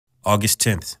August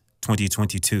 10th,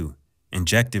 2022,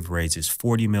 INJECTIVE raises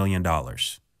 $40 million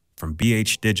from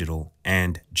BH Digital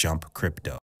and Jump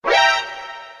Crypto.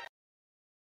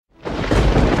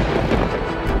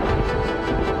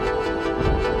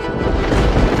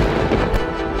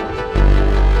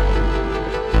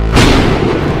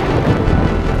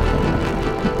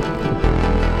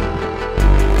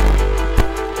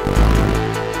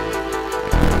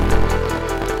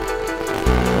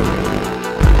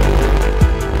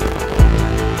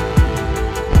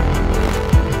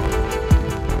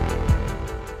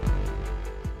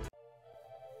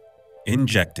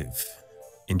 INJECTIVE.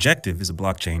 INJECTIVE is a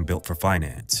blockchain built for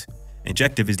finance.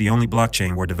 INJECTIVE is the only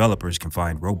blockchain where developers can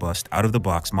find robust,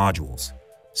 out-of-the-box modules,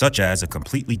 such as a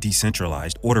completely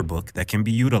decentralized order book that can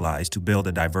be utilized to build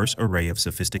a diverse array of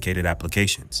sophisticated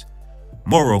applications.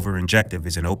 Moreover, INJECTIVE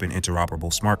is an open,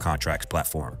 interoperable smart contracts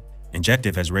platform.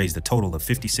 INJECTIVE has raised a total of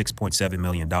 $56.7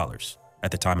 million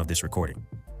at the time of this recording.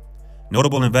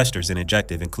 Notable investors in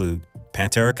INJECTIVE include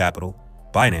Pantera Capital,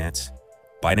 BINANCE,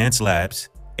 BINANCE Labs,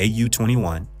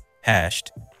 AU21,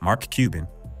 Hashed, Mark Cuban,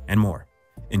 and more.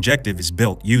 INJECTIVE is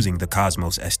built using the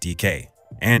Cosmos SDK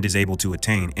and is able to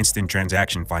attain instant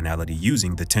transaction finality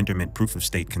using the Tendermint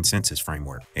proof-of-stake consensus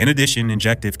framework. In addition,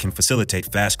 INJECTIVE can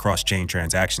facilitate fast cross-chain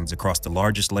transactions across the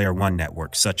largest Layer 1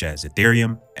 networks such as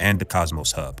Ethereum and the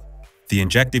Cosmos Hub. The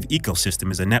INJECTIVE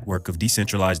ecosystem is a network of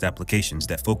decentralized applications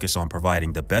that focus on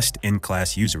providing the best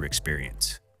in-class user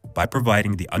experience by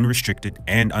providing the unrestricted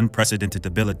and unprecedented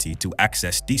ability to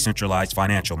access decentralized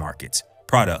financial markets,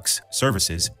 products,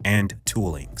 services, and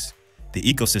toolings. The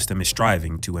ecosystem is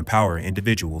striving to empower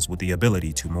individuals with the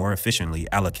ability to more efficiently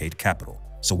allocate capital.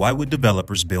 So why would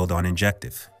developers build on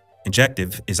INJECTIVE?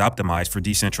 INJECTIVE is optimized for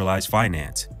decentralized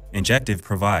finance. INJECTIVE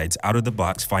provides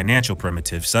out-of-the-box financial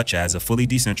primitives such as a fully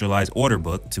decentralized order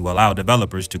book to allow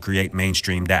developers to create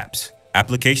mainstream dApps.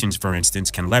 Applications, for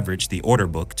instance, can leverage the order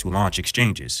book to launch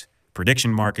exchanges,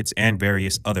 prediction markets, and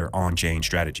various other on-chain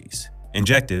strategies.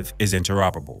 INJECTIVE is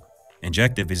interoperable.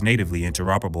 INJECTIVE is natively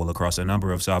interoperable across a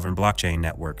number of sovereign blockchain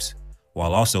networks,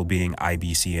 while also being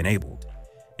IBC-enabled.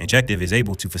 INJECTIVE is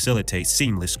able to facilitate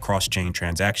seamless cross-chain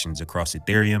transactions across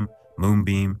Ethereum,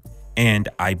 Moonbeam, and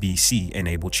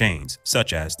IBC-enabled chains,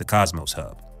 such as the Cosmos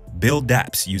Hub. Build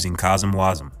dApps using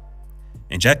CosmWasm.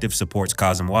 INJECTIVE supports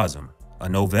CosmWasm, a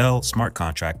novel smart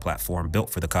contract platform built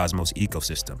for the Cosmos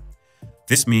ecosystem.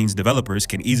 This means developers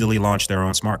can easily launch their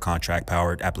own smart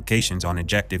contract-powered applications on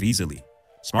INJECTIVE easily.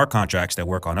 Smart contracts that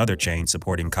work on other chains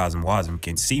supporting CosmWasm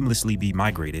can seamlessly be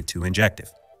migrated to INJECTIVE.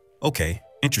 Okay,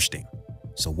 interesting.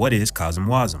 So what is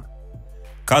CosmWasm?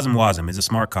 CosmWasm is a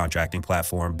smart contracting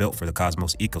platform built for the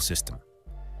Cosmos ecosystem.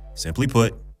 Simply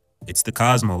put, it's the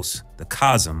Cosmos, the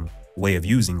Cosm way of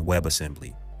using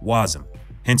WebAssembly, WASM,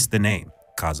 hence the name,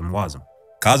 CosmWasm.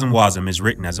 CosmWasm is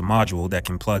written as a module that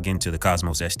can plug into the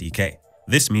Cosmos SDK.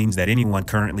 This means that anyone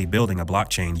currently building a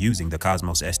blockchain using the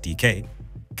Cosmos SDK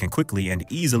can quickly and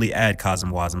easily add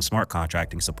CosmWasm smart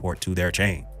contracting support to their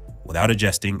chain without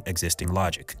adjusting existing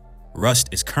logic. Rust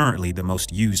is currently the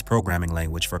most used programming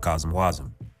language for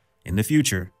CosmWasm. In the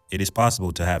future, it is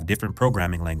possible to have different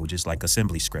programming languages like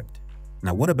AssemblyScript.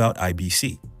 Now, what about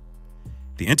IBC?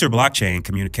 The Inter-Blockchain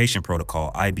Communication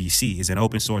Protocol, IBC, is an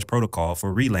open-source protocol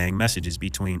for relaying messages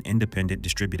between independent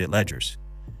distributed ledgers.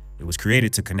 It was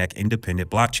created to connect independent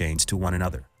blockchains to one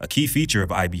another. A key feature of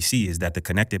IBC is that the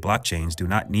connected blockchains do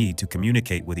not need to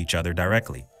communicate with each other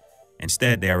directly.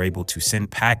 Instead, they are able to send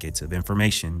packets of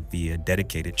information via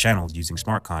dedicated channels using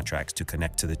smart contracts to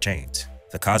connect to the chains.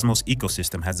 The Cosmos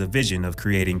ecosystem has a vision of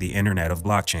creating the Internet of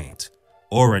Blockchains,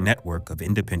 or a network of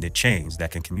independent chains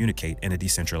that can communicate in a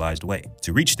decentralized way.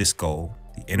 To reach this goal,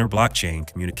 the Inter-Blockchain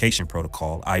Communication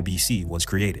Protocol, IBC, was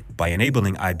created. By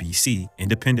enabling IBC,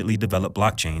 independently developed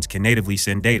blockchains can natively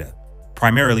send data,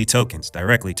 primarily tokens,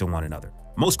 directly to one another.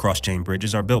 Most cross-chain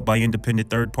bridges are built by independent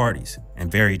third parties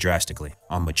and vary drastically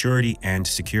on maturity and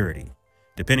security,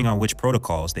 depending on which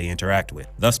protocols they interact with,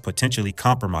 thus potentially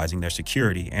compromising their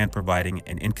security and providing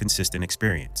an inconsistent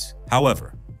experience.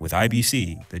 However, with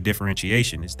IBC, the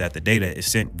differentiation is that the data is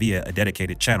sent via a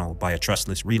dedicated channel by a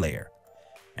trustless relayer,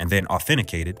 and then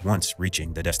authenticated once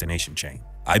reaching the destination chain.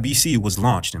 IBC was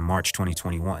launched in March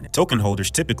 2021. Token holders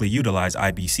typically utilize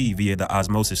IBC via the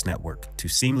Osmosis network to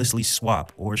seamlessly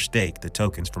swap or stake the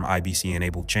tokens from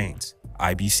IBC-enabled chains.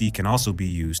 IBC can also be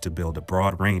used to build a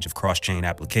broad range of cross-chain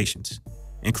applications,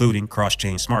 including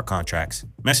cross-chain smart contracts,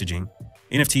 messaging,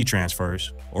 NFT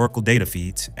transfers, Oracle data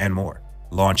feeds, and more.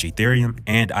 Launch Ethereum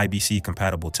and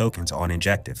IBC-compatible tokens on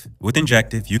INJECTIVE. With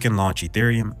INJECTIVE, you can launch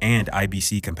Ethereum and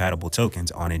IBC-compatible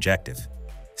tokens on INJECTIVE.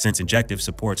 Since Injective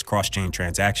supports cross-chain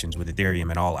transactions with Ethereum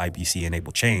and all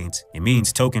IBC-enabled chains, it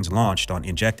means tokens launched on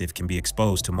Injective can be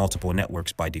exposed to multiple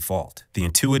networks by default. The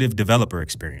intuitive developer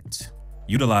experience.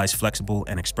 Utilize flexible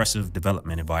and expressive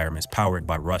development environments powered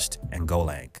by Rust and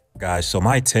Golang. Guys, so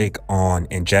my take on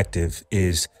Injective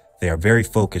is they are very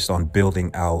focused on building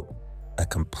out a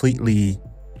completely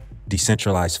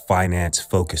decentralized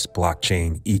finance-focused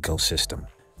blockchain ecosystem.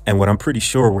 And what I'm pretty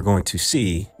sure we're going to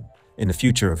see in the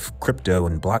future of crypto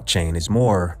and blockchain is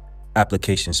more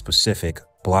application-specific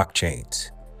blockchains,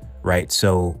 right?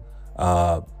 So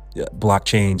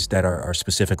blockchains that are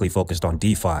specifically focused on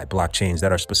DeFi, blockchains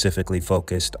that are specifically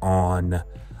focused on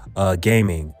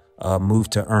gaming, move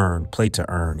to earn, play to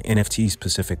earn,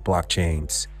 NFT-specific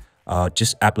blockchains,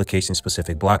 just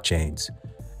application-specific blockchains.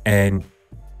 And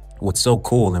what's so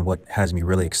cool and what has me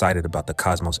really excited about the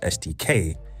Cosmos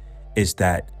SDK is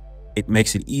that it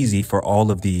makes it easy for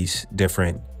all of these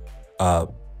different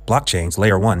blockchains,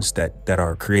 layer ones that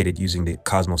are created using the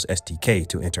Cosmos SDK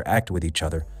to interact with each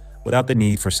other without the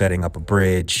need for setting up a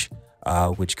bridge,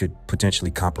 which could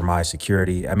potentially compromise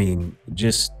security. I mean,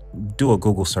 just do a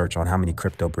Google search on how many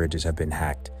crypto bridges have been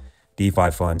hacked,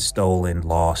 DeFi funds stolen,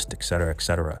 lost, et cetera, et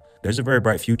cetera. There's a very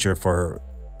bright future for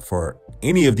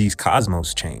any of these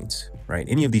Cosmos chains, right?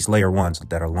 Any of these layer ones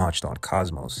that are launched on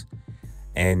Cosmos.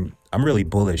 And I'm really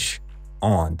bullish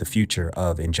on the future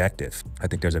of Injective. I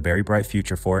think there's a very bright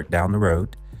future for it down the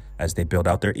road as they build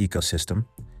out their ecosystem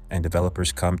and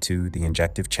developers come to the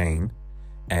Injective chain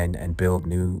and build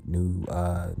new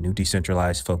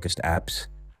decentralized focused apps,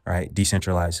 right?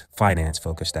 Decentralized finance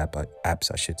focused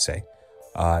apps, I should say.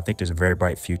 I think there's a very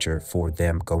bright future for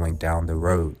them going down the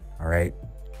road, all right?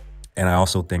 And I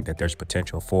also think that there's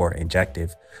potential for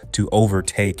Injective to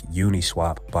overtake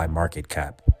Uniswap by market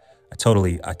cap. I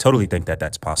totally think that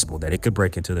that's possible, that it could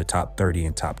break into the top 30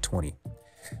 and top 20,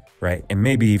 right? And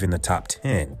maybe even the top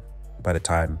 10 by the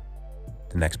time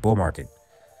the next bull market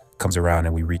comes around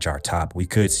and we reach our top. We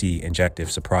could see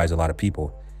Injective surprise a lot of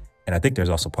people. And I think there's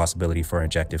also possibility for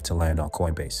Injective to land on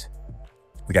Coinbase.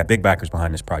 We got big backers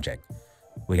behind this project.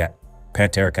 We got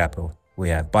Pantera Capital. We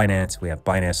have Binance. We have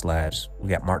Binance Labs. We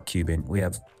got Mark Cuban. We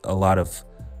have a lot of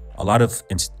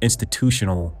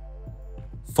institutional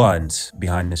funds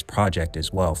behind this project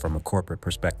as well from a corporate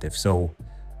perspective. So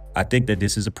I think that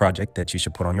this is a project that you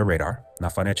should put on your radar.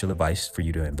 Not financial advice for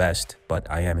you to invest, but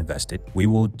I am invested. We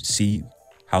will see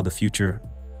how the future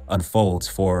unfolds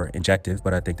for Injective,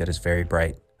 but I think that it's very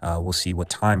bright. We'll see what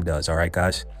time does. All right,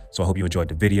 guys. So I hope you enjoyed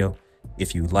the video.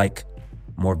 If you like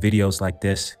more videos like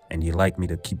this and you like me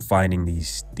to keep finding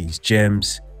these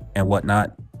gems and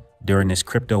whatnot during this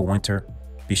crypto winter,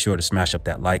 be sure to smash up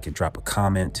that like and drop a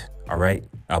comment. All right,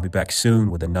 I'll be back soon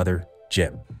with another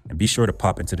gem. And be sure to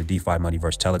pop into the DeFi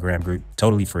Moneyverse Telegram group,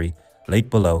 totally free. Link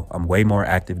below. I'm way more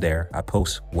active there. I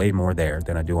post way more there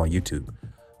than I do on YouTube.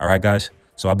 All right, guys.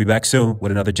 So I'll be back soon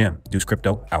with another gem. Deuce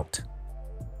Crypto out.